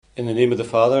In the name of the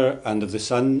Father, and of the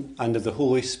Son, and of the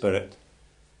Holy Spirit.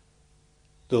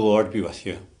 The Lord be with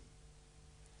you.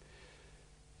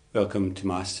 Welcome to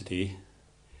Mass today.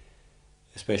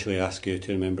 Especially ask you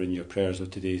to remember in your prayers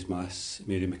of today's Mass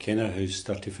Mary McKenna, whose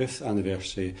 35th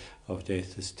anniversary of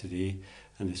death is today,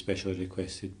 and especially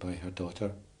requested by her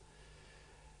daughter.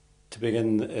 To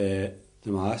begin the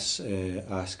Mass,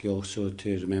 ask you also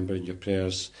to remember in your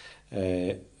prayers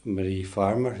Marie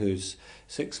Farmer, whose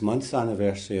 6-month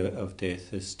anniversary of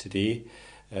death is today,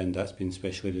 and that's been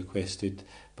specially requested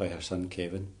by her son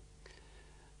Kevin.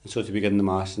 And so to begin the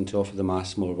Mass and to offer the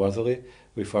Mass more worthily,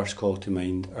 we first call to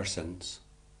mind our sins.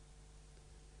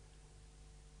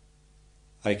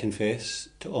 I confess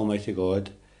to Almighty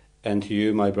God and to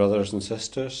you, my brothers and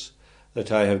sisters,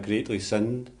 that I have greatly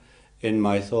sinned in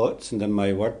my thoughts and in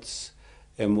my words,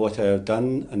 in what I have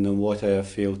done and in what I have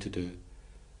failed to do,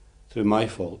 through my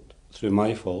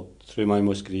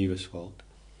most grievous fault.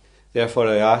 Therefore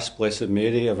I ask Blessed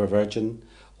Mary, ever Virgin,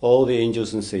 all the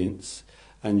angels and saints,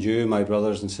 and you, my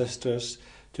brothers and sisters,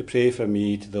 to pray for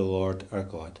me to the Lord our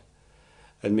God.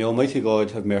 And may Almighty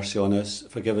God have mercy on us,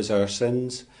 forgive us our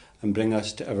sins, and bring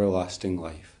us to everlasting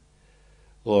life.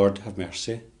 Lord, have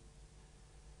mercy.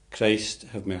 Christ,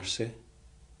 have mercy.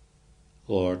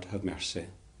 Lord, have mercy.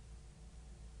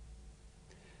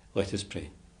 Let us pray.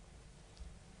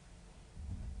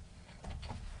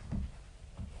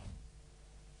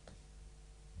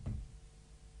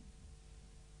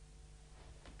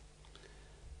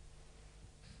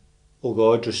 O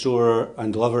God, restorer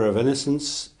and lover of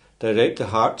innocence, direct the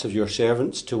hearts of your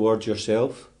servants towards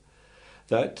yourself,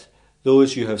 that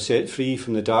those you have set free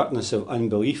from the darkness of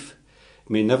unbelief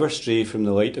may never stray from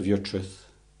the light of your truth.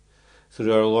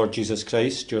 Through our Lord Jesus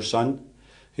Christ, your Son,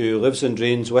 who lives and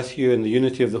reigns with you in the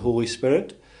unity of the Holy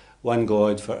Spirit, one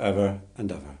God for ever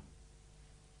and ever.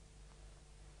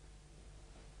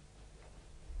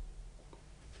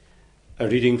 A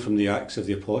reading from the Acts of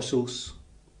the Apostles.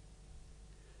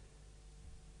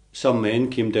 Some men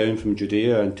came down from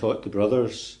Judea and taught the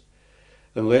brothers,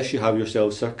 unless you have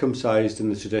yourselves circumcised in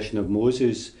the tradition of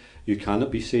Moses, you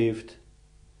cannot be saved.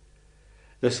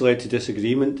 This led to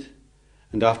disagreement,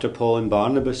 and after Paul and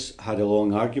Barnabas had a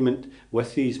long argument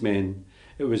with these men,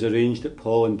 it was arranged that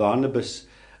Paul and Barnabas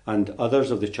and others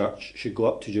of the church should go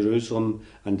up to Jerusalem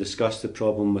and discuss the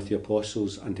problem with the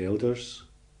apostles and elders.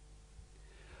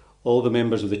 All the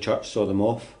members of the church saw them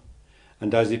off,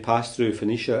 and as they passed through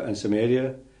Phoenicia and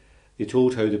Samaria, they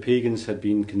told how the pagans had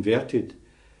been converted,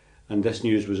 and this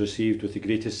news was received with the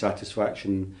greatest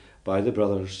satisfaction by the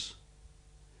brothers.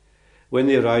 When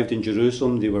they arrived in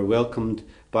Jerusalem, they were welcomed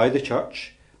by the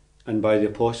church and by the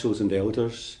apostles and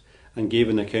elders, and gave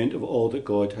an account of all that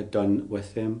God had done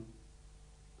with them.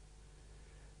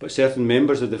 But certain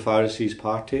members of the Pharisees'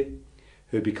 party,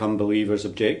 who had become believers,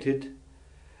 objected,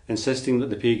 insisting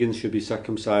that the pagans should be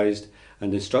circumcised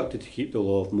and instructed to keep the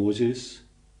law of Moses.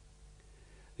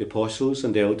 The apostles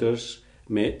and elders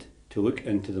met to look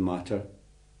into the matter.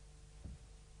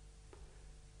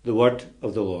 The word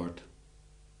of the Lord.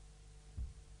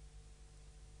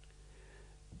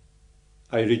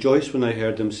 I rejoiced when I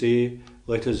heard them say,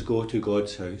 "Let us go to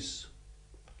God's house."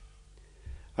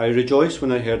 I rejoiced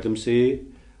when I heard them say,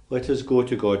 "Let us go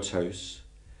to God's house."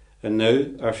 And now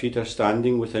our feet are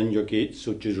standing within your gates,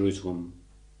 O Jerusalem.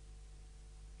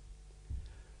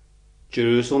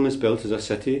 Jerusalem is built as a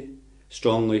city,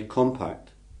 strongly compact.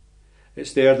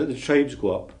 It's there that the tribes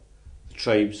go up, the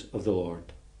tribes of the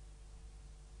Lord.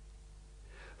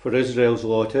 For Israel's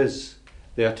lot is,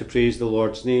 there to praise the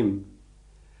Lord's name.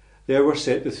 There were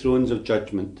set the thrones of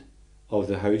judgment of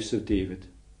the house of David.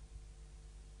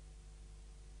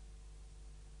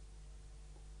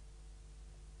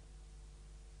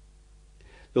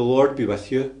 The Lord be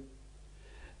with you.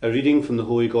 A reading from the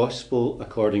Holy Gospel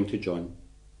according to John.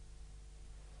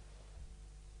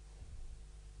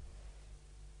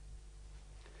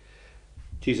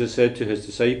 Jesus said to his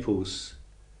disciples,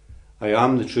 I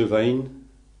am the true vine,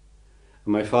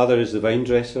 and my Father is the vine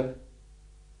dresser.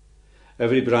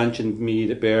 Every branch in me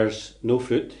that bears no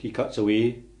fruit he cuts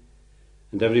away,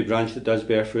 and every branch that does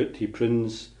bear fruit he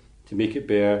prunes to make it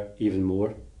bear even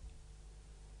more.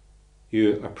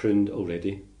 You are pruned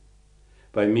already,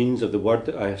 by means of the word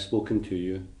that I have spoken to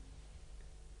you.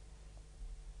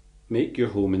 Make your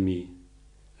home in me,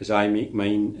 as I make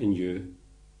mine in you.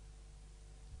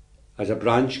 As a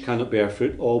branch cannot bear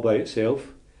fruit all by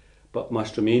itself, but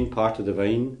must remain part of the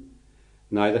vine,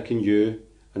 neither can you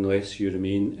unless you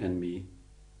remain in me.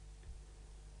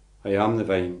 I am the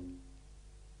vine,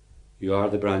 you are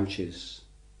the branches.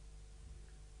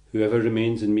 Whoever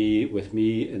remains in me, with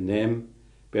me in them,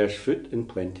 bears fruit in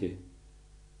plenty.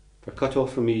 For cut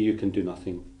off from me you can do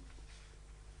nothing.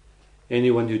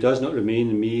 Anyone who does not remain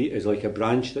in me is like a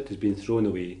branch that has been thrown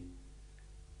away.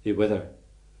 They wither.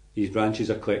 These branches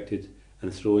are collected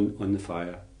and thrown on the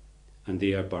fire, and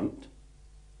they are burnt.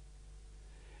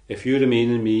 If you remain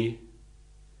in me,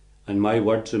 and my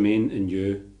words remain in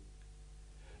you,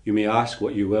 you may ask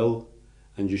what you will,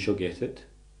 and you shall get it.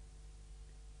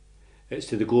 It's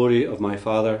to the glory of my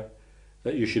Father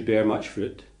that you should bear much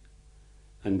fruit,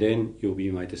 and then you'll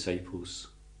be my disciples.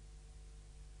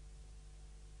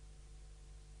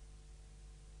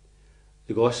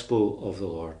 The Gospel of the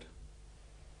Lord.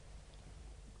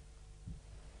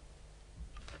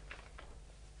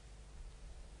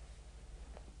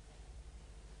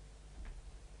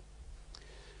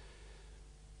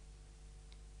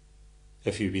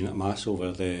 If you've been at Mass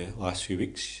over the last few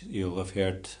weeks, you'll have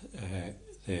heard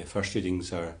the first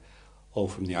readings are all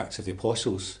from the Acts of the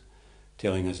Apostles,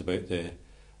 telling us about the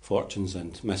fortunes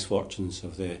and misfortunes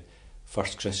of the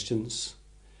first Christians.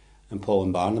 And Paul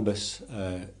and Barnabas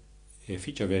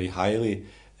feature very highly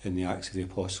in the Acts of the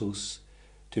Apostles,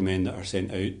 two men that are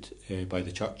sent out by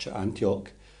the church at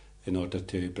Antioch in order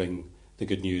to bring the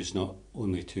good news not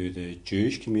only to the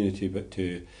Jewish community but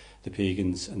to the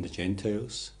pagans and the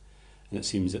Gentiles. And it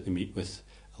seems that they meet with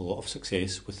a lot of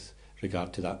success with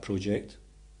regard to that project.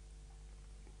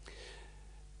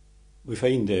 We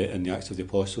find in the Acts of the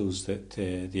Apostles that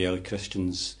the early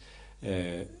Christians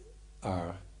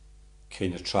are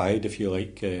kind of tried, if you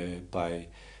like, by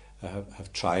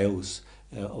have trials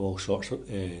of all sorts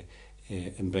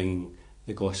in bringing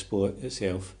the gospel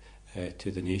itself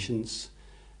to the nations.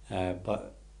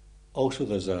 But also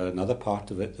there's another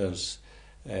part of it. There's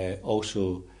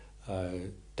also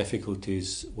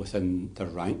difficulties within their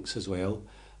ranks as well.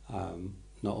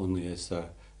 Not only is there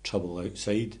trouble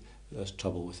outside, but there's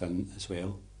trouble within as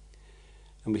well.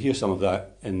 And we hear some of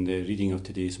that in the reading of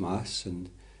today's Mass, and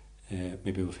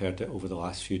maybe we've heard it over the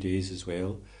last few days as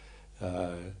well,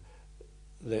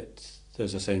 that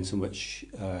there's a sense in which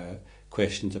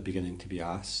questions are beginning to be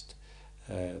asked.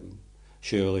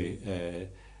 Surely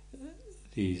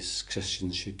these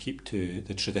Christians should keep to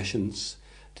the traditions,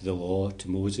 to the law, to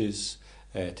Moses,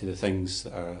 to the things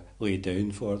that are laid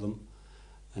down for them.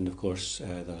 And of course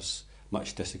there's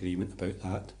much disagreement about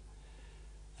that.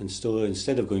 And so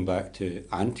instead of going back to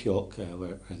Antioch,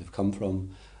 where they've come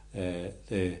from,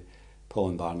 Paul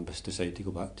and Barnabas decide to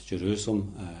go back to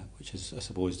Jerusalem, which is, I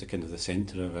suppose, the kind of the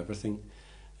centre of everything,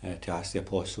 to ask the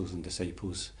apostles and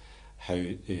disciples how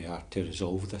they are to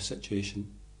resolve this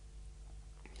situation.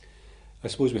 I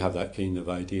suppose we have that kind of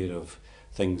idea of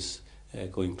things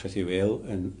going pretty well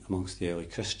amongst the early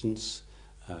Christians.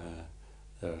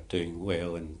 They're doing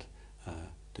well and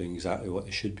doing exactly what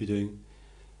they should be doing.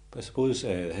 But I suppose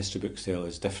the history books tell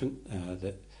us different,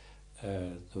 that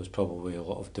there was probably a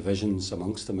lot of divisions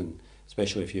amongst them, and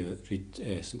especially if you read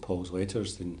St Paul's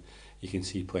letters, then you can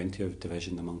see plenty of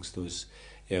division amongst those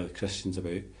early Christians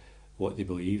about what they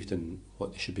believed and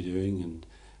what they should be doing, and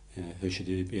who should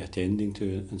they be attending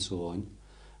to, and so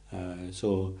on.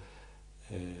 So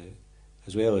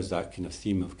as well as that kind of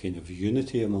theme of kind of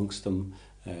unity amongst them,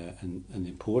 and the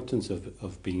importance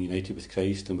of being united with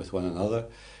Christ and with one another,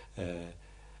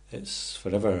 it's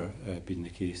forever been the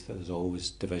case that there's always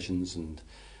divisions and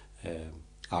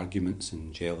arguments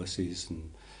and jealousies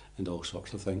and all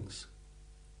sorts of things.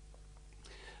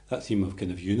 That theme of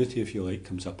kind of unity, if you like,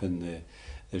 comes up in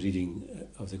the reading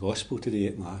of the Gospel today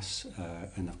at Mass,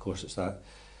 and of course it's that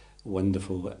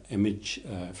wonderful image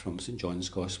from St John's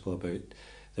Gospel about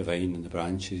the vine and the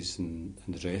branches and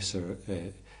the dresser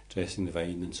dressing the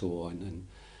vine and so on.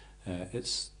 And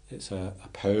it's a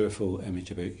powerful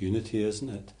image about unity, isn't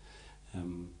it?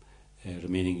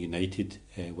 Remaining united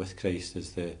with Christ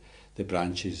as the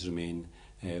branches remain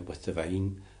with the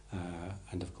vine,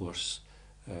 and of course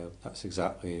that's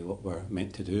exactly what we're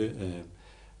meant to do.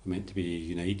 We're meant to be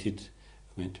united,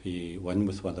 we're meant to be one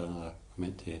with one another, we're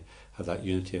meant to have that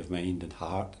unity of mind and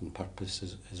heart and purpose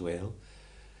as well.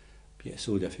 But yet it's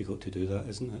so difficult to do that,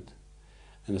 isn't it?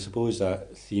 And I suppose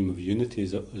that theme of unity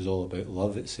is all about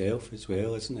love itself as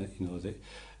well, isn't it? You know, that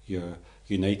you're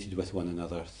united with one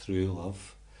another through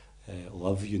love.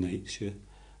 Love unites you.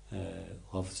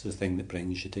 Love is the thing that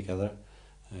brings you together.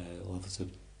 Love is the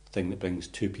thing that brings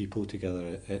two people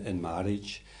together in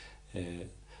marriage.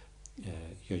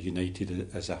 You're united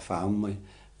as a family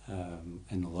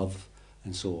in love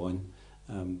and so on.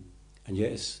 And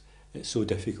yet it's so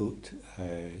difficult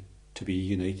to be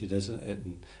united, isn't it,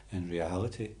 in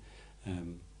reality.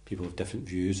 People have different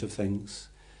views of things.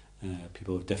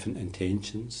 People have different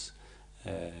intentions.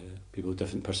 People have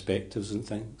different perspectives on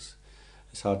things.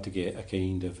 It's hard to get a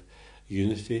kind of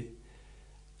unity.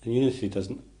 And unity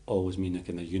doesn't always mean a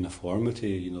kind of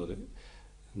uniformity, that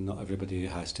not everybody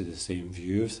has to the same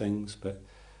view of things, but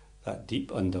that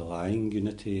deep underlying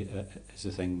unity is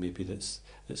the thing maybe that's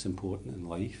important in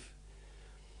life.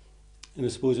 And I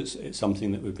suppose it's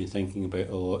something that we've been thinking about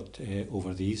a lot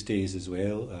over these days as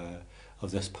well,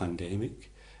 of this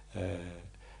pandemic.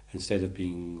 Instead of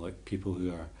being like people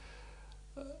who are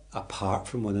apart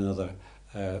from one another,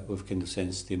 we've kind of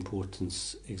sensed the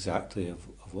importance exactly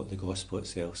of what the gospel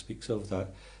itself speaks of,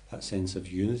 that sense of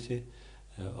unity,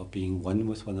 of being one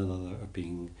with one another, of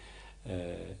being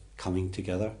coming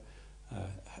together.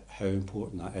 How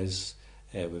important that is,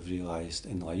 we've realised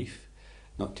in life,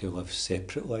 not to live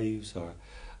separate lives or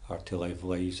to live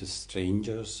lives as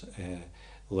strangers,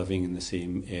 living in the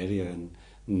same area and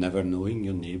never knowing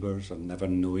your neighbours or never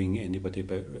knowing anybody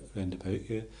round about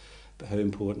you, but how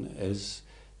important it is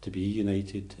to be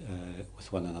united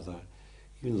with one another,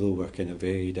 even though we're kind of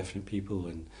very different people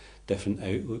and different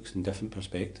outlooks and different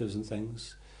perspectives and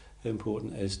things. How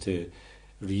important it is to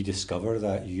rediscover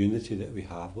that unity that we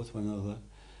have with one another,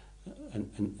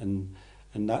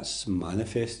 and that's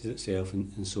manifested itself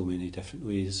in so many different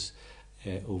ways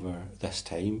over this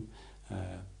time.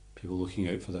 People looking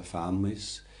out for their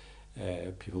families,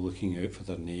 people looking out for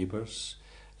their neighbours,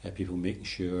 people making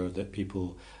sure that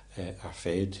people are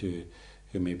fed who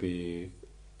maybe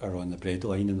are on the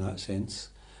breadline in that sense.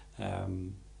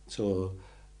 So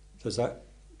there's that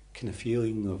kind of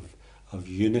feeling of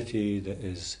unity that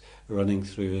is running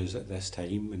through us at this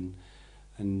time,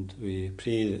 and we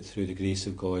pray that through the grace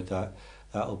of God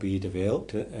that'll be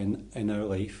developed in our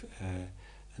life,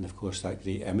 and of course that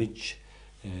great image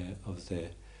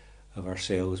of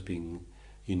ourselves being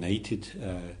united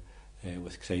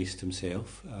with Christ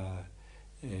himself,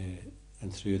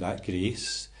 and through that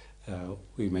grace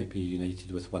we might be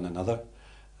united with one another.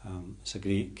 It's a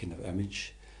great kind of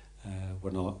image.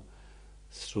 We're not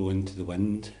thrown to the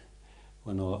wind,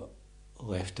 we're not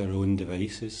left our own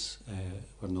devices,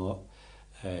 we're not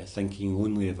thinking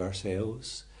only of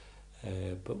ourselves,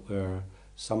 but we're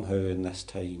somehow in this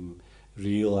time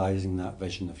realising that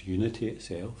vision of unity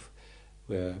itself,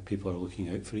 where people are looking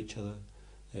out for each other.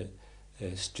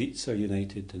 Streets are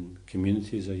united, and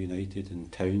communities are united,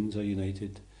 and towns are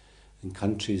united, and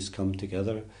countries come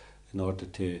together in order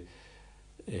to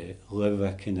live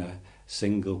a kind of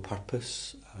single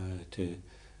purpose, to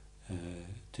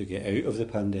get out of the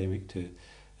pandemic,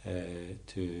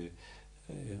 to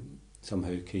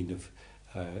somehow kind of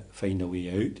find a way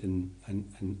out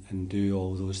and do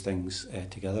all those things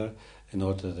together, in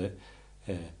order that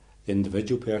the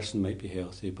individual person might be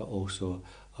healthy, but also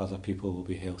other people will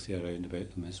be healthy around about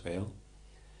them as well.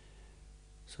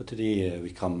 So today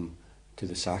we come to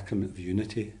the sacrament of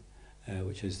unity,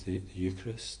 which is the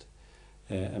Eucharist,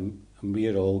 and we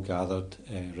are all gathered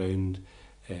round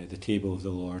the table of the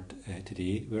Lord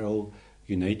today. We're all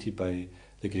united by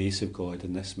the grace of God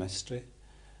in this mystery,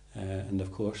 and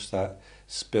of course that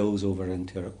spills over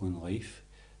into our own life,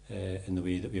 in the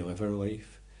way that we live our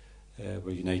life.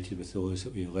 We're united with those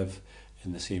that we live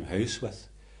in the same house with.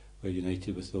 We're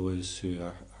united with those who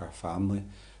are our family.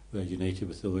 We're united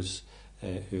with those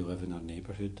who live in our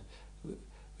neighbourhood.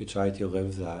 We try to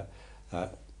live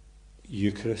that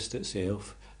Eucharist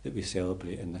itself that we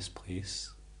celebrate in this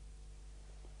place.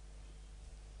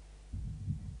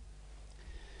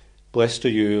 Blessed are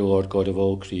you, Lord God of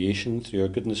all creation. Through your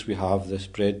goodness we have this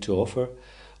bread to offer,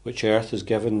 which earth has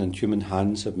given and human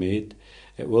hands have made.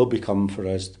 It will become for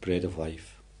us the bread of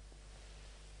life.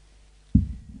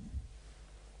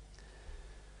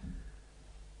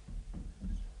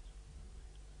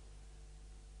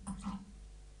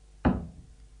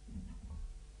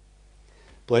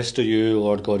 Blessed are you,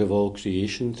 Lord God of all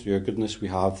creation. Through your goodness we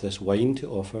have this wine to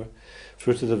offer,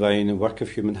 fruit of the vine and work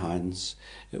of human hands.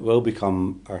 It will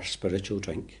become our spiritual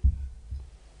drink.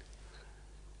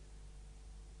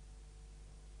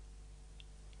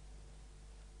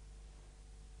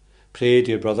 Pray,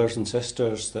 dear brothers and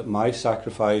sisters, that my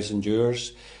sacrifice and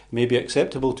yours may be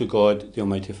acceptable to God, the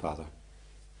Almighty Father.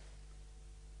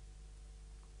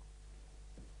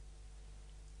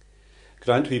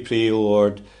 Grant, we pray, O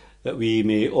Lord, that we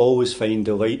may always find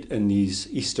delight in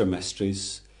these Easter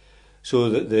mysteries, so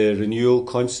that the renewal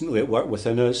constantly at work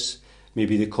within us may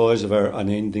be the cause of our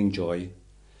unending joy.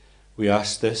 We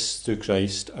ask this through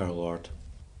Christ our Lord.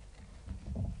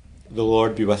 The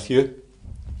Lord be with you.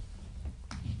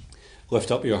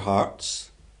 Lift up your hearts.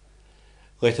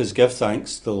 Let us give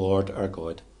thanks to the Lord our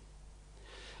God.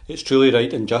 It's truly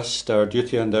right and just, our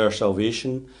duty and our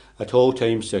salvation, at all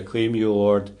times to acclaim you,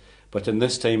 Lord, but in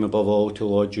this time above all to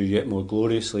laud you yet more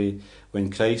gloriously when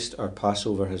Christ our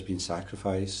Passover has been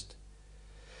sacrificed.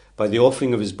 By the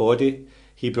offering of his body,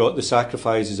 he brought the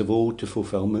sacrifices of old to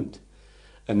fulfilment.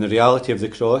 In the reality of the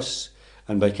cross,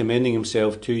 and by commending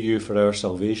himself to you for our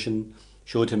salvation,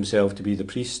 showed himself to be the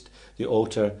priest, the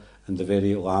altar, and the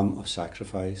very Lamb of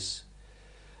sacrifice.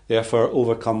 Therefore,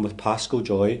 overcome with paschal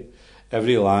joy,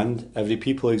 every land, every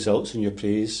people exults in your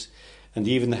praise, and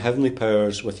even the heavenly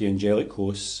powers with the angelic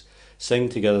hosts sing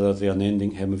together the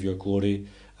unending hymn of your glory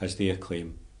as they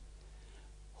acclaim.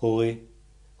 Holy,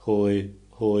 holy,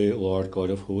 holy Lord God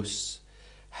of hosts,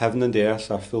 heaven and earth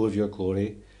are full of your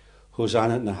glory.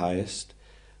 Hosanna in the highest.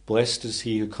 Blessed is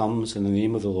he who comes in the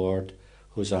name of the Lord.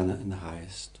 Hosanna in the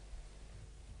highest.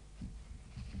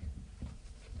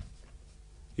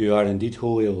 You are indeed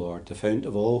holy, O Lord, the fount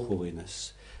of all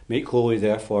holiness. Make holy,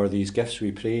 therefore, these gifts,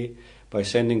 we pray, by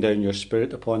sending down your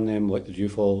Spirit upon them like the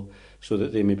dewfall, so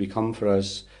that they may become for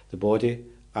us the body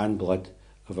and blood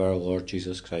of our Lord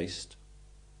Jesus Christ.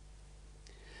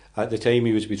 At the time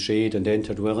he was betrayed and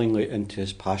entered willingly into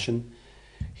his passion,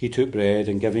 he took bread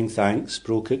and, giving thanks,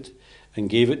 broke it and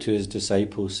gave it to his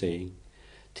disciples, saying,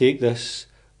 Take this,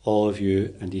 all of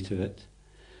you, and eat of it,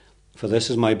 for this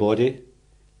is my body,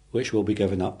 which will be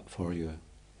given up for you.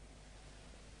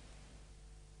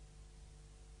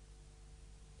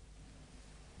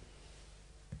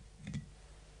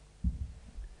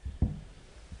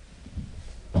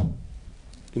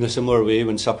 In a similar way,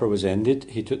 when supper was ended,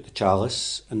 he took the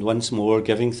chalice, and once more,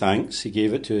 giving thanks, he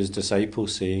gave it to his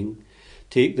disciples, saying,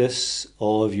 Take this,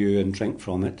 all of you, and drink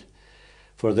from it,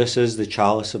 for this is the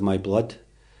chalice of my blood,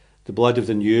 the blood of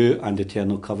the new and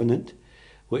eternal covenant,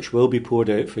 which will be poured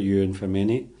out for you and for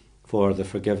many, for the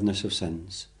forgiveness of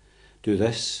sins. Do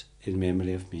this in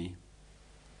memory of me.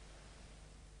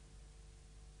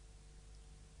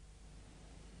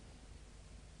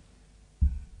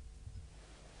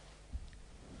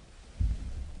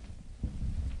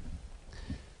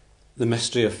 The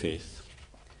mystery of faith.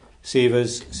 Save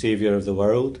us, Saviour of the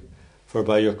world, for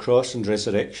by your cross and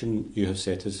resurrection you have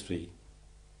set us free.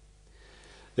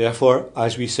 Therefore,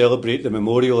 as we celebrate the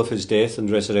memorial of his death and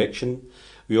resurrection,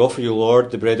 we offer you, Lord,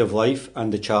 the bread of life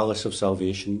and the chalice of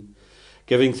salvation,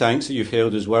 giving thanks that you've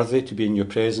held us worthy to be in your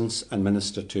presence and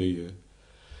minister to you.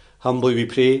 Humbly we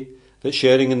pray that,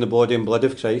 sharing in the body and blood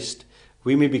of Christ,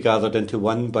 we may be gathered into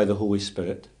one by the Holy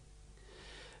Spirit.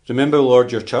 Remember,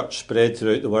 Lord, your church spread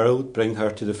throughout the world. Bring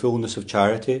her to the fullness of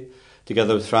charity,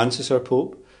 together with Francis our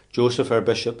Pope, Joseph our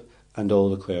Bishop, and all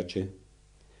the clergy.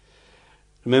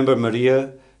 Remember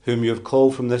Maria, whom you have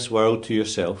called from this world to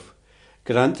yourself.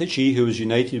 Grant that she who was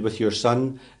united with your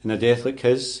Son in a death like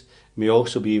his may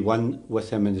also be one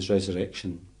with him in his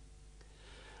resurrection.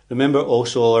 Remember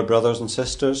also all our brothers and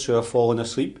sisters who have fallen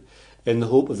asleep in the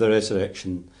hope of the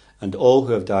resurrection, and all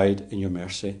who have died in your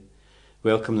mercy.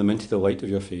 Welcome them into the light of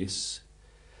your face.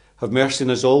 Have mercy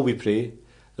on us all, we pray,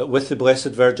 that with the Blessed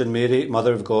Virgin Mary,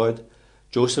 Mother of God,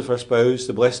 Joseph our spouse,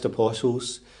 the blessed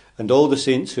apostles, and all the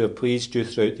saints who have pleased you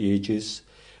throughout the ages,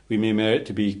 we may merit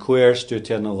to be co-heirs to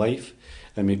eternal life,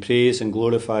 and may praise and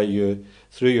glorify you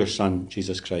through your Son,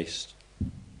 Jesus Christ.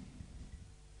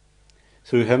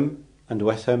 Through him, and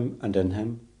with him, and in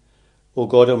him, O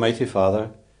God, Almighty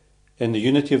Father, in the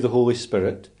unity of the Holy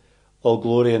Spirit, all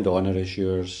glory and honour is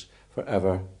yours, for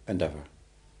ever and ever.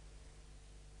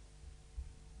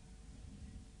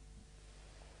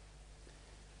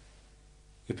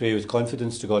 We pray with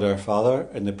confidence to God our Father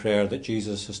in the prayer that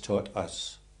Jesus has taught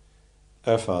us.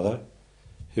 Our Father,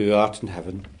 who art in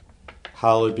heaven,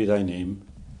 hallowed be thy name.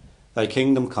 Thy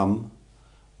kingdom come,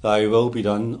 thy will be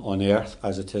done on earth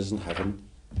as it is in heaven.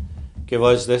 Give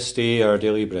us this day our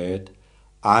daily bread,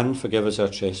 and forgive us our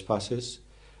trespasses,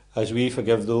 as we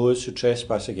forgive those who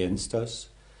trespass against us.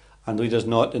 And lead us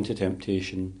not into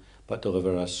temptation, but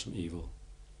deliver us from evil.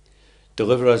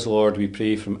 Deliver us, Lord, we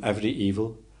pray, from every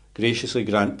evil. Graciously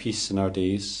grant peace in our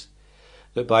days,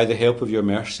 that by the help of your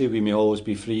mercy we may always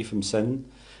be free from sin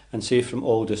and safe from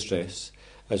all distress,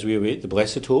 as we await the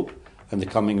blessed hope and the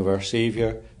coming of our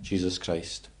Saviour, Jesus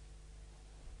Christ.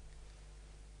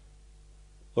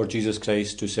 Lord Jesus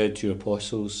Christ, who said to your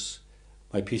apostles,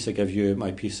 My peace I give you,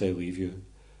 my peace I leave you,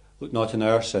 look not on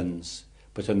our sins,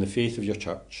 but in the faith of your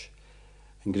church,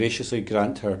 and graciously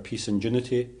grant her peace and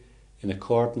unity in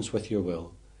accordance with your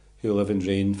will, who live and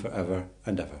reign for ever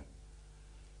and ever.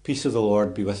 Peace of the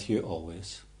Lord be with you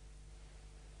always.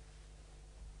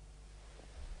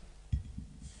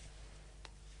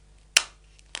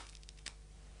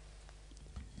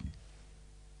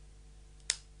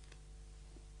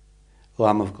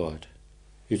 Lamb of God,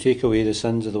 you take away the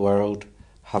sins of the world,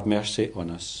 have mercy on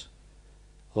us.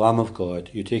 Lamb of God,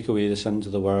 you take away the sins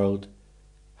of the world,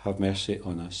 have mercy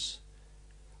on us.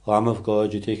 Lamb of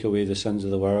God, you take away the sins of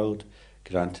the world,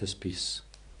 grant us peace.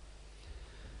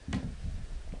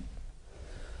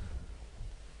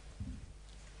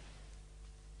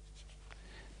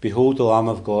 Behold the Lamb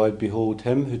of God, behold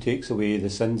him who takes away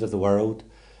the sins of the world.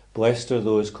 Blessed are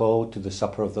those called to the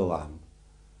supper of the Lamb.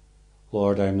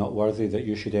 Lord, I am not worthy that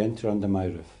you should enter under my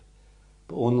roof,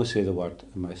 but only say the word,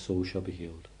 and my soul shall be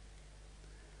healed.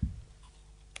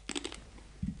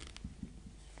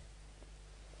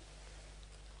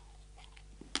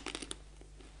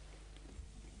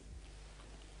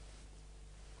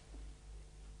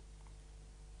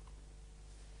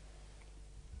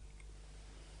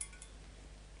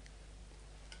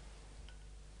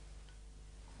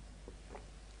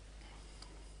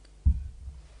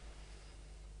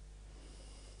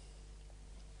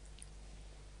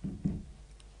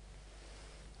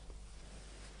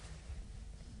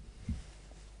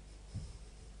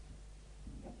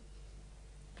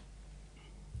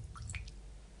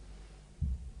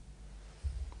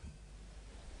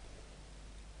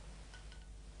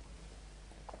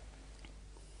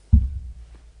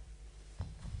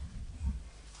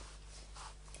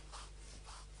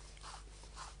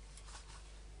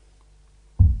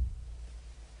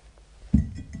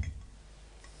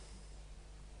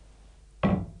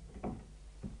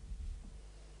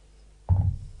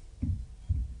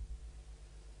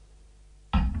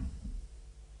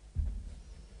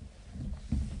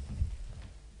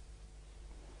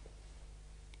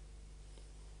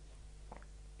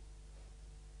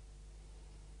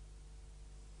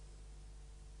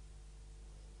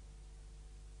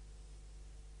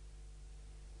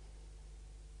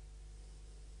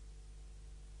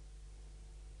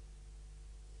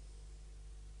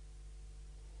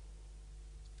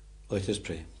 Let us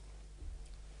pray.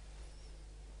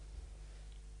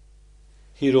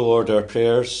 Hear, O Lord, our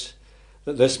prayers,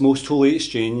 that this most holy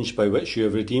exchange by which you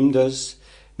have redeemed us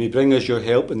may bring us your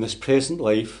help in this present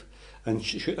life and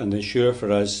ensure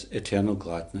for us eternal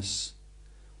gladness.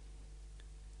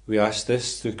 We ask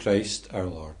this through Christ our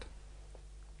Lord.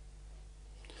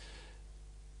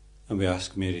 And we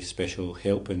ask Mary's special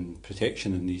help and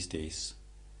protection in these days.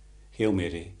 Hail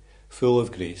Mary, full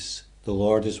of grace, the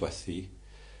Lord is with thee.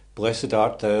 Blessed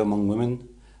art thou among women,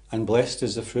 and blessed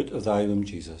is the fruit of thy womb,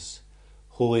 Jesus.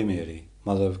 Holy Mary,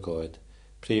 Mother of God,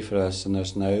 pray for us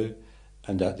sinners now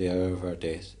and at the hour of our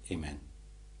death. Amen.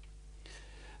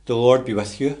 The Lord be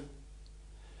with you.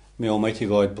 May Almighty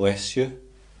God bless you,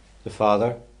 the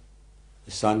Father,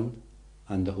 the Son,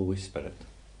 and the Holy Spirit.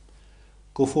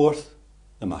 Go forth,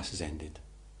 the Mass is ended.